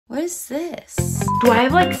What is this? Do I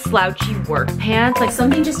have like slouchy work pants? Like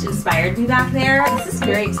Something just inspired me back there. This is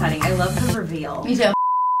very exciting. I love the reveal. Me too.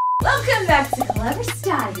 Welcome back to Clevver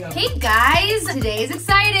Style. Hey guys, today is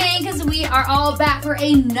exciting because we are all back for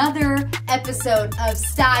another episode of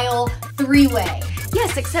Style 3-Way.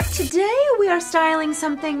 Yes, except today we are styling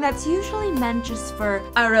something that's usually meant just for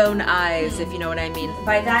our own eyes, if you know what I mean.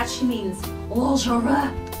 By that she means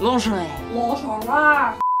lingerie. Lingerie.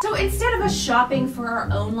 Lingerie. So instead of us shopping for our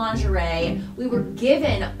own lingerie, we were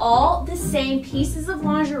given all the same pieces of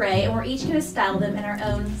lingerie and we're each gonna style them in our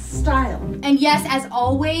own style. And yes, as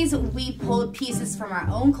always, we pulled pieces from our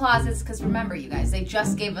own closets because remember you guys, they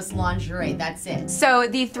just gave us lingerie, that's it. So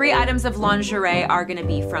the 3 items of lingerie are gonna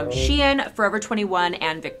be from Shein, Forever 21,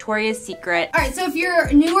 and Victoria's Secret. All right, so if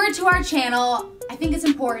you're newer to our channel, I think it's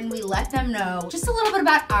important we let them know just a little bit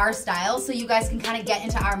about our style so you guys can kind of get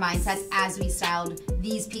into our mindsets as we styled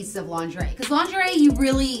these pieces of lingerie. Because lingerie, you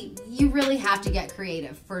really have to get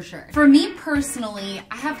creative, for sure. For me personally,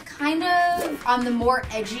 I have kind of on the more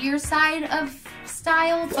edgier side of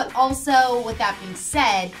style, but also with that being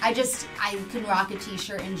said, I can rock a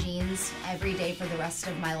t-shirt and jeans every day for the rest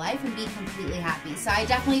of my life and be completely happy. So I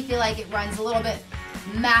definitely feel like it runs a little bit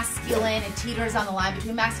masculine. It teeters on the line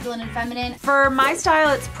between masculine and feminine. For my style,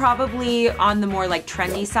 it's probably on the more like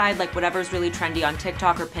trendy side, like whatever's really trendy on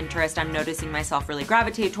TikTok or Pinterest, I'm noticing myself really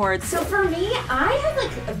gravitate towards. So for me, I have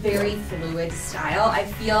like a very fluid style. I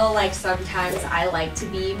feel like sometimes I like to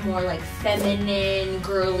be more like feminine,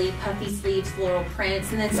 girly, puffy sleeves, floral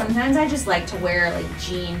prints, and then sometimes I just like to wear like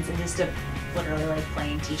jeans and just a literally like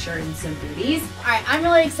plain t-shirt and some booties. All right, I'm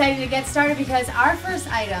really excited to get started because our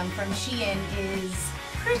first item from Shein is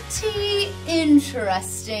pretty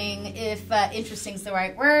interesting, if interesting's the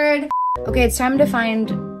right word. Okay, it's time to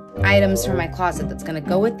find items from my closet that's gonna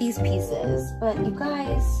go with these pieces. But you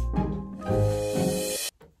guys,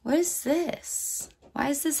 what is this? Why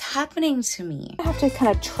is this happening to me? I have to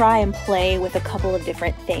kind of try and play with a couple of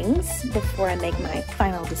different things before I make my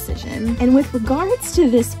final decision. And with regards to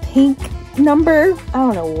this pink number, I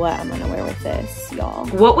don't know what I'm gonna wear with this, y'all.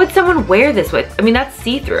 What would someone wear this with? I mean, that's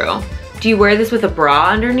see-through. Do you wear this with a bra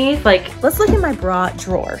underneath? Like, let's look in my bra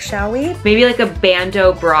drawer, shall we? Maybe like a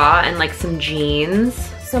bandeau bra and like some jeans.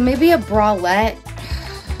 So maybe a bralette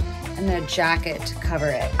and then a jacket to cover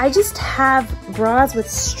it. I just have bras with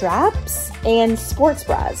straps and sports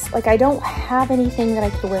bras. Like I don't have anything that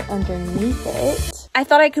I could wear underneath it. I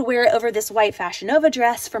thought I could wear it over this white Fashion Nova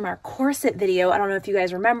dress from our corset video. I don't know if you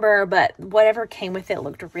guys remember, but whatever came with it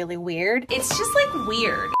looked really weird. It's just like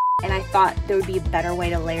weird. And I thought there would be a better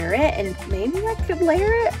way to layer it, and maybe I could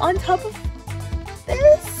layer it on top of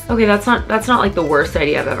this. Okay, that's not like the worst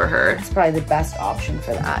idea I've ever heard. It's probably the best option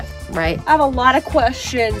for that, right? I have a lot of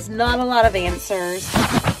questions, not a lot of answers.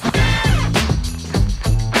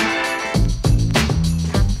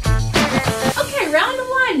 Okay, round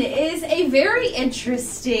 1 is a very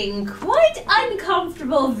interesting, quite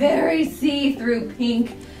uncomfortable, very see-through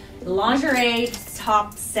pink lingerie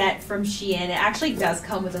top set from Shein. It actually does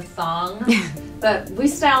come with a thong, but we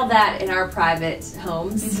style that in our private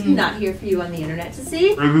homes, not here for you on the internet to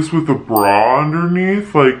see. Wear this with a bra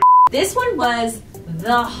underneath, like. This one was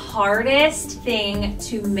the hardest thing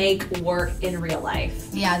to make work in real life.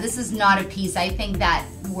 Yeah, this is not a piece I think that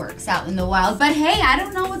works out in the wild, but hey, I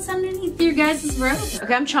don't know what's underneath your guys' robe.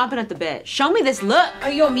 Okay, I'm chomping at the bit. Show me this look. Oh,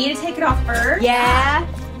 you want me to take it off first? Yeah,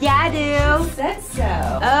 I do. Who said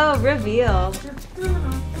so? Oh, reveal.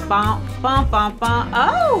 Bum, bum, bum, bum.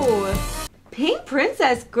 Oh, pink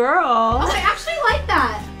princess girl. Oh, I actually like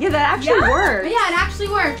that. Yeah, that actually works. Yeah, it actually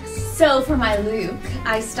works. So for my look,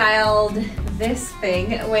 I styled this thing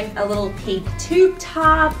with a little pink tube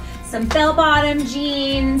top, some bell-bottom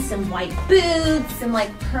jeans, some white boots, some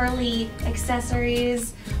like pearly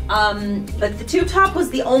accessories. But the tube top was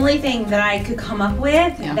the only thing that I could come up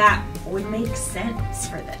with that would make sense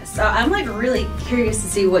for this. So I'm like really curious to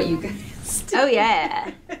see what you guys do. Oh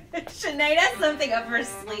yeah. Sinead has something up her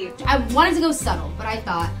sleeve. I wanted to go subtle, but I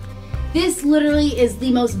thought this literally is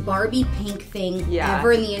the most Barbie pink thing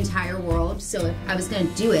ever in the entire world. So if I was gonna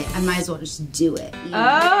do it, I might as well just do it.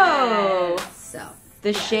 Oh. So.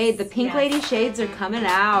 The shade, the pink lady shades are coming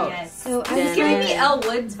out. Yes. So it's giving me Elle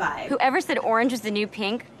Woods vibe. Whoever said orange was the new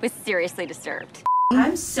pink was seriously disturbed.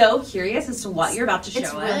 I'm so curious as to what you're about to show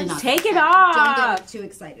It's really us. not Take it Don't off. get too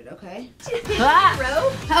excited, okay?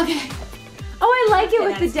 Ah. Okay. Oh, I like it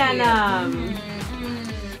with the that's denim.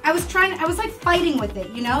 I was like fighting with it,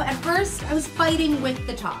 you know? At first, I was fighting with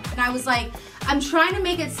the top. And I was like, I'm trying to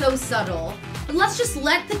make it so subtle. But let's just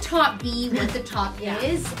let the top be what the top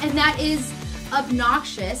is. And that is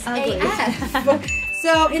obnoxious AF.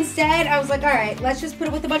 So instead, I was like, all right, let's just put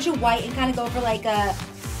it with a bunch of white and kind of go for like a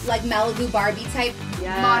Malibu Barbie type,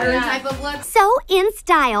 modern type of look. So in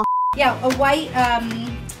style. Yeah, a white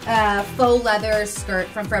faux leather skirt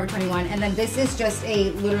from Forever 21, and then this is just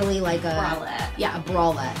literally like a bralette. Yeah, a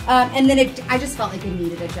bralette. And then I just felt like it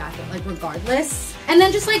needed a jacket, like regardless. And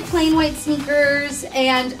then just like plain white sneakers,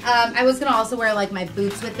 and I was gonna also wear like my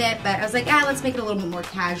boots with it, but I was like, let's make it a little bit more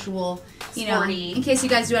casual, you know, in case you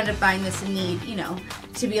guys do end up buying this and need, you know,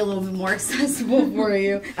 to be a little bit more accessible for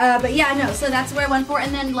you. But yeah, no, so that's what I went for,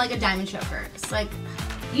 and then like a diamond choker. It's like,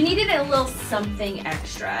 you needed a little something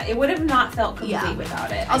extra. It would have not felt complete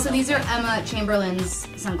without it. Also, these are Emma Chamberlain's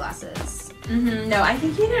sunglasses. No, I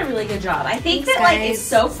think you did a really good job. I think that like it's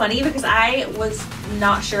so funny because I was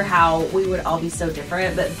not sure how we would all be so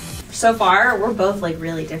different, but so far we're both like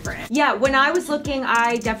really different. Yeah, when I was looking,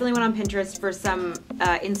 I definitely went on Pinterest for some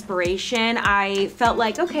inspiration. I felt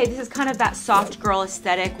like, okay, this is kind of that soft girl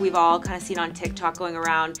aesthetic we've all kind of seen on TikTok going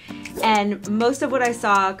around. And most of what I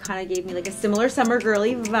saw kind of gave me like a similar summer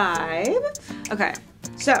girly vibe. Okay,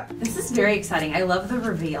 so. This is very exciting. I love the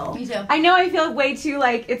reveal. Me too. I know I feel way too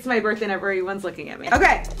like it's my birthday and everyone's looking at me.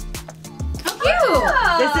 Okay.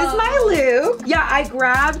 This is my look. Yeah, I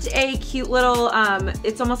grabbed a cute little,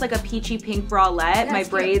 it's almost like a peachy pink bralette. My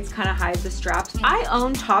braids kind of hide the straps. I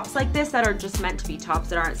own tops like this that are just meant to be tops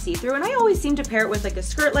that aren't see-through, and I always seem to pair it with like a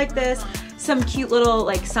skirt like this, some cute little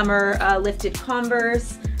like summer lifted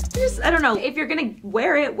Converse. I don't know, if you're gonna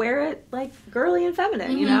wear it like girly and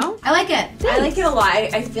feminine, you know? I like it. I like it a lot.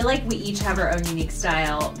 I feel like we each have our own unique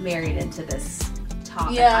style married into this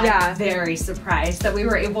top. Yeah. I'm very surprised that we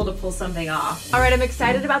were able to pull something off. All right, I'm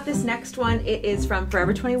excited about this next one. It is from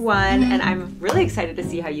Forever 21, and I'm really excited to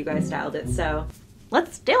see how you guys styled it, so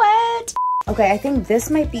let's do it. Okay, I think this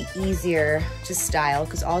might be easier to style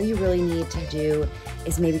because all you really need to do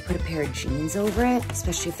is maybe put a pair of jeans over it,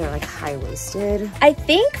 especially if they're like high-waisted. I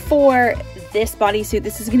think for this bodysuit,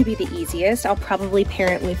 this is gonna be the easiest. I'll probably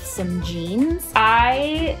pair it with some jeans.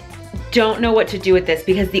 I don't know what to do with this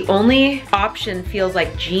because the only option feels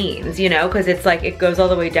like jeans, you know, because it's like it goes all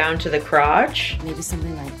the way down to the crotch. Maybe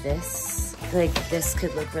something like this. I feel like this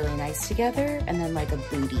could look really nice together, and then like a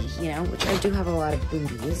booty, you know, which I do have a lot of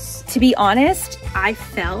booties. To be honest, I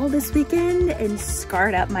fell this weekend and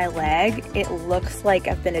scarred up my leg. It looks like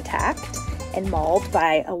I've been attacked and mauled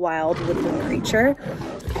by a wild woodland creature.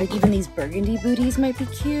 Like even these burgundy booties might be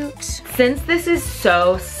cute. Since this is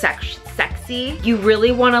so sexy, you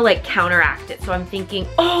really want to like counteract it. So I'm thinking,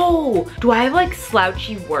 oh, do I have like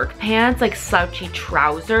slouchy work pants, like slouchy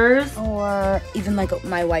trousers? Or even like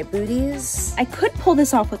my white booties. I could pull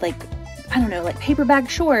this off with like, I don't know, like paper bag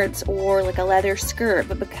shorts or like a leather skirt,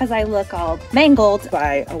 but because I look all mangled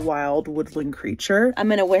by a wild woodland creature, I'm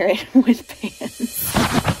gonna wear it with pants.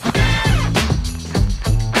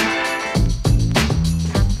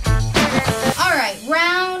 All right,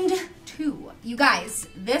 round 2. You guys,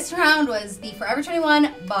 this round was the Forever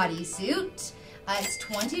 21 bodysuit. It's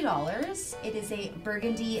 $20. It is a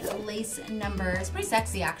burgundy lace number. It's pretty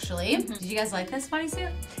sexy, actually. Did you guys like this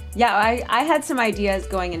bodysuit? Yeah, I had some ideas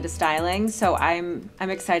going into styling, so I'm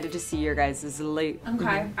excited to see your guys' look.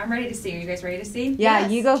 Okay, I'm ready to see. Are you guys ready to see? Yeah,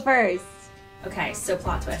 you go first. Okay, so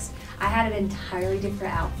plot twist. I had an entirely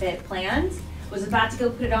different outfit planned. Was about to go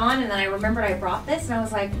put it on, and then I remembered I brought this, and I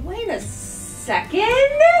was like, wait a second.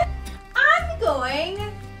 I'm going.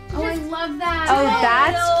 Oh, I love that. Oh,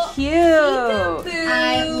 that's cute.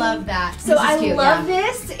 I love that. So I love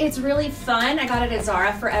this. It's really fun. I got it at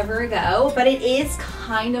Zara forever ago, but it is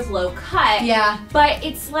kind of low cut. Yeah. But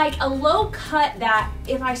it's like a low cut that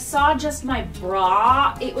if I saw just my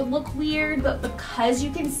bra, it would look weird, but because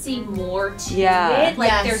you can see more to it,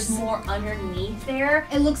 like there's more underneath there.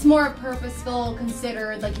 It looks more purposeful,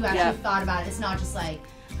 considered, like you actually thought about it. It's not just like,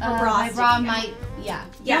 my bra might, yeah,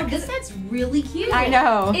 no, this set's really cute. I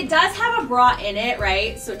know. It does have a bra in it,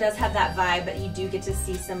 right? So it does have that vibe, but you do get to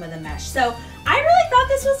see some of the mesh. So I really thought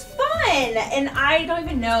this was fun, and I don't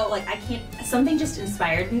even know, like something just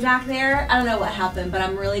inspired me back there. I don't know what happened, but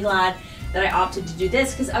I'm really glad that I opted to do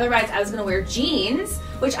this because otherwise I was gonna wear jeans,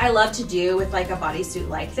 which I love to do with like a bodysuit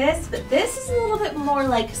like this, but this is a little bit more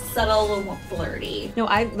like subtle, a little more flirty. No,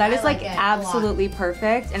 that is like absolutely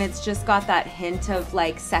perfect, and it's just got that hint of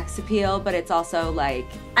like sex appeal, but it's also like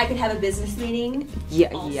I could have a business meeting.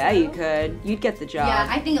 Yeah, you could. You'd get the job. Yeah,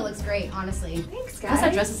 I think it looks great, honestly. Thanks, guys. Plus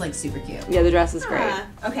that dress is like super cute. Yeah, the dress is great.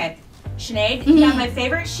 Okay, Sinead, you got my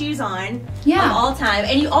favorite shoes on of all time,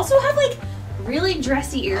 and you also have like really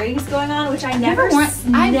dressy earrings going on, which I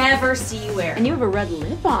never see you wear. And you have a red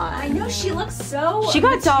lip on. I know, she looks so She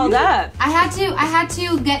got dolled up. I had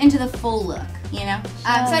to get into the full look, you know? So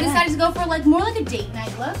I decided to go for like more like a date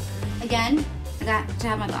night look. Again, I got to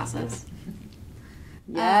have my glasses.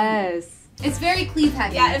 Yes. It's very cleave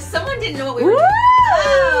heavy. Yeah, if someone didn't know what we were doing.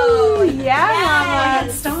 Oh, yeah,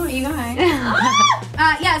 Mama. Stop, you guys.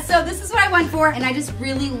 Yeah, so this is what I went for, and I just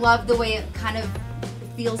really love the way it kind of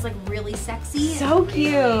feels like really sexy. So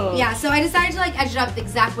cute. Yeah, so I decided to like edge it up the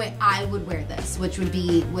exact way I would wear this, which would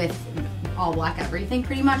be with all black everything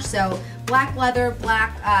pretty much. So black leather,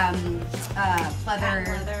 black pleather,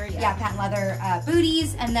 patent leather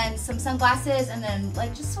booties, and then some sunglasses, and then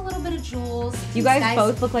like just a little bit of jewels. You guys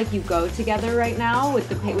both look like you go together right now with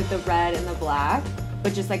the red and the black,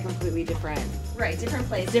 but just like completely different. Right, different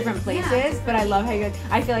places. Yeah. But I love how you,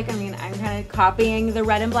 I feel like, I mean, I'm kind of copying the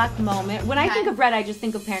red and black moment. When I think of red, I just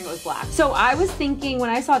think of pairing it with black. So I was thinking, when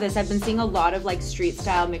I saw this, I've been seeing a lot of like street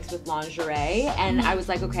style mixed with lingerie, and I was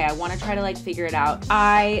like, okay, I want to try to like figure it out.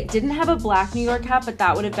 I didn't have a black New York hat, but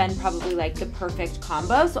that would have been probably like the perfect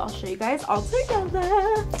combo. So I'll show you guys all together.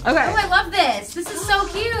 Okay. Oh, I love this. This is so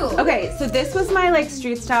cute. Okay, so this was my like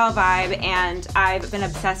street style vibe, and I've been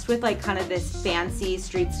obsessed with like kind of this fancy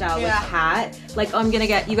street style like, hat. Like, I'm gonna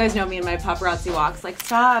get, you guys know me in my paparazzi walks, like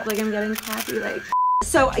stop, like I'm getting coffee, like.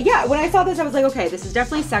 So yeah, when I saw this, I was like, okay, this is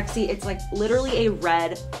definitely sexy. It's like literally a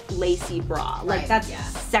red lacy bra. Like that's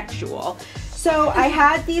sexual. So I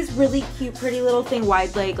had these really cute, pretty little thing,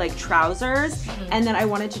 wide leg like trousers, and then I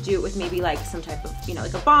wanted to do it with maybe like some type of, you know,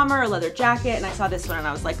 like a bomber, a leather jacket, and I saw this one and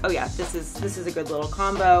I was like, oh yeah, this is a good little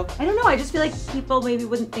combo. I don't know, I just feel like people maybe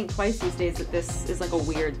wouldn't think twice these days that this is like a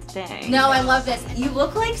weird thing. No, I love this. You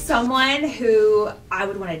look like someone who I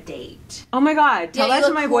would want to date. Oh my god, tell that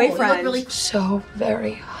to my boyfriend. You look really so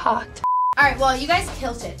very hot. All right, well, you guys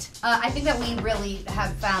killed it. I think that we really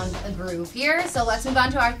have found a groove here. So let's move on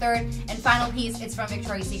to our third and final piece. It's from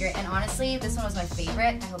Victoria's Secret, and honestly, this one was my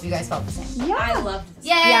favorite. I hope you guys felt the same. Yeah. I loved this.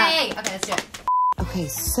 Yay! Yeah. Okay, let's do it. Okay,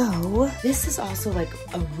 so this is also like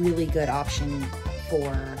a really good option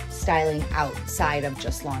for styling outside of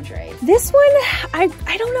just lingerie. This one,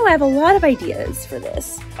 I don't know, I have a lot of ideas for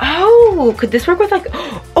this. Oh, could this work with like,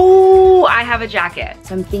 oh, I have a jacket.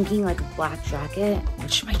 So I'm thinking like a black jacket,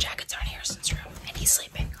 which my jackets aren't here since room, and he's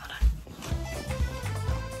sleeping. Hold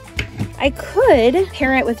on. I could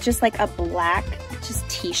pair it with just like a black just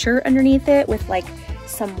t-shirt underneath it with like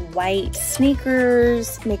some white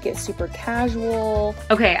sneakers, make it super casual.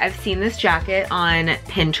 Okay, I've seen this jacket on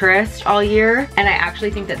Pinterest all year, and I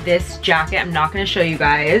actually think that this jacket, I'm not gonna show you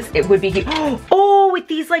guys, it would be cute. Oh, with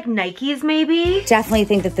these like Nikes maybe? Definitely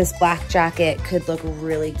think that this black jacket could look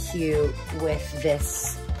really cute with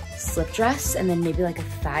this slip dress, and then maybe like a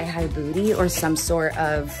thigh-high booty or some sort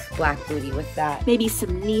of black booty with that. Maybe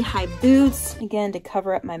some knee-high boots, again, to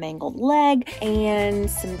cover up my mangled leg, and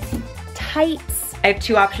some tights. I have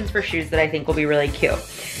two options for shoes that I think will be really cute.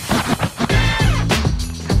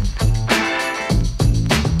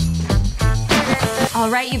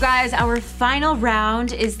 All right, you guys, our final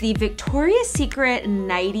round is the Victoria's Secret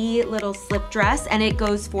nighty little slip dress, and it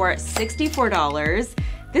goes for $64.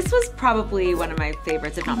 This was probably one of my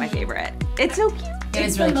favorites, if not my favorite. It's so cute.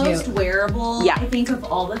 It's really the most cute. wearable, I think, of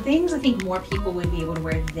all the things. I think more people would be able to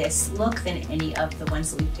wear this look than any of the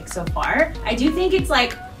ones that we've picked so far. I do think it's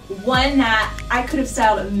like one that I could have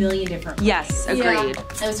styled a million different ways. Yes, agreed.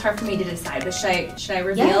 Yeah. It was hard for me to decide, but should I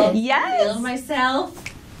reveal, reveal myself?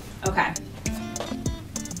 Okay.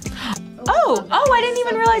 Oh, I didn't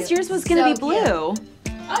even realize yours was gonna be blue.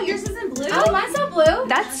 Oh, yours isn't blue? Oh, mine's not blue.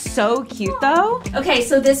 That's so cute though. Okay,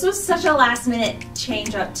 so this was such a last minute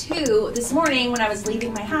change up too. This morning when I was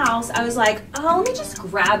leaving my house, I was like, oh, let me just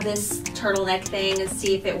grab this turtleneck thing and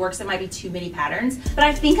see if it works. It might be too many patterns, but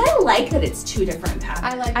I think I like that it's two different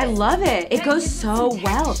patterns. I love it. It goes so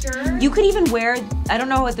well. You could even wear, I don't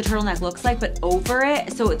know what the turtleneck looks like, but over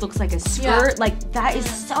it, so it looks like a skirt. Like, that is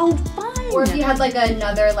so fun. Or if you had like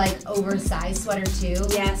another like oversized sweater too.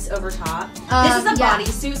 Yes, over top. This is a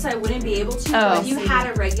bodysuit, so I wouldn't be able to. But if you had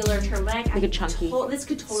a regular turtleneck, like a chunky this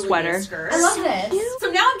could totally sweater. be a skirt. I love this.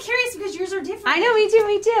 So now I'm curious because yours are different. I know,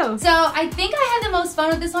 me too. So I think I had the most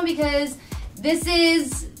fun with this one because this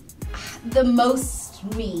is the most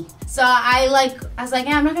me. So I was like,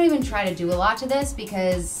 yeah, I'm not gonna even try to do a lot to this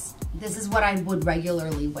because this is what I would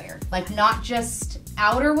regularly wear. Like not just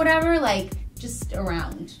out or whatever, like just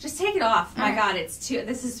around. Just take it off. My God, it's too.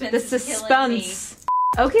 This has been the suspense.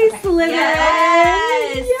 Okay, Clevver.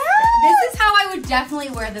 Yes. This is how I would definitely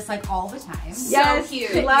wear this like all the time. Yes, so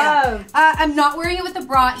cute. love. I'm not wearing it with a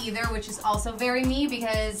bra either, which is also very me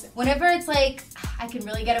because whenever it's like, I can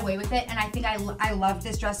really get away with it, and I think I love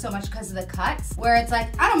this dress so much because of the cuts, where it's like,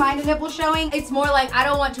 I don't mind a nipple showing. It's more like, I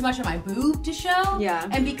don't want too much of my boob to show. Yeah.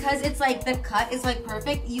 And because it's like, the cut is like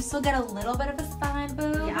perfect, you still get a little bit of a spine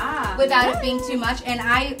boob. Yeah. Without it being too much, and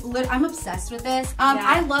I'm obsessed with this.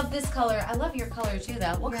 I love this color. I love your color too,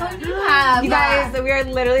 though. What color do you have? You guys, we are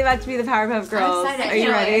literally about to be the Powerpuff Girls. excited. Are you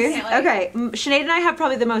Can't wait, ready? can't wait. Okay, Sinead and I have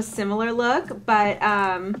probably the most similar look, but it's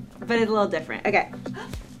a little different. Okay.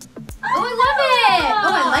 Oh, I love it!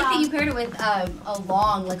 Oh, I like that you paired it with a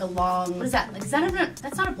long, what is that? Like,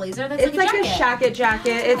 that's not a blazer, that's It's like a a jacket. shacket jacket.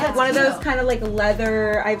 It's like That's one of those cute. kind of like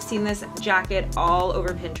leather. I've seen this jacket all over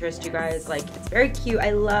Pinterest, you guys. Like, it's very cute. I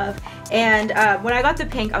love. And when I got the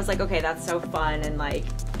pink, I was like, okay, that's so fun and like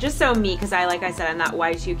just so me, because like I said, I'm that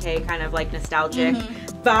Y2K kind of like nostalgic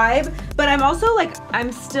vibe. But I'm also like,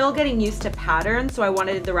 I'm still getting used to patterns, so I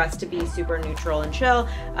wanted the rest to be super neutral and chill.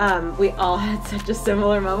 We all had such a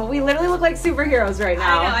similar moment. We literally look like superheroes right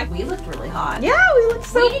now. I know, we looked really hot. Yeah, we look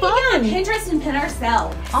so we need fun. to get on Pinterest and pin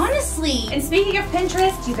ourselves. Honestly. And speaking of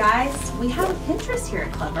Pinterest, you guys, we have a Pinterest here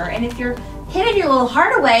at Clevver, and if you're hidden your little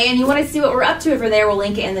heart away and you want to see what we're up to over there, we'll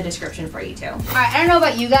link it in the description for you too. All right, I don't know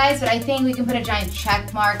about you guys, but I think we can put a giant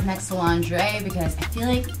check mark next to lingerie because I feel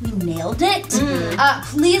like we nailed it.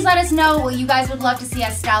 Please let us know what you guys would love to see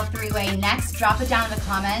us style three-way next. Drop it down in the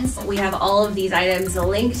comments. We have all of these items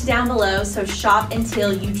linked down below, so shop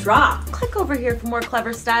until you drop. Click over here for more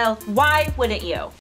Clevver Style. Why wouldn't you?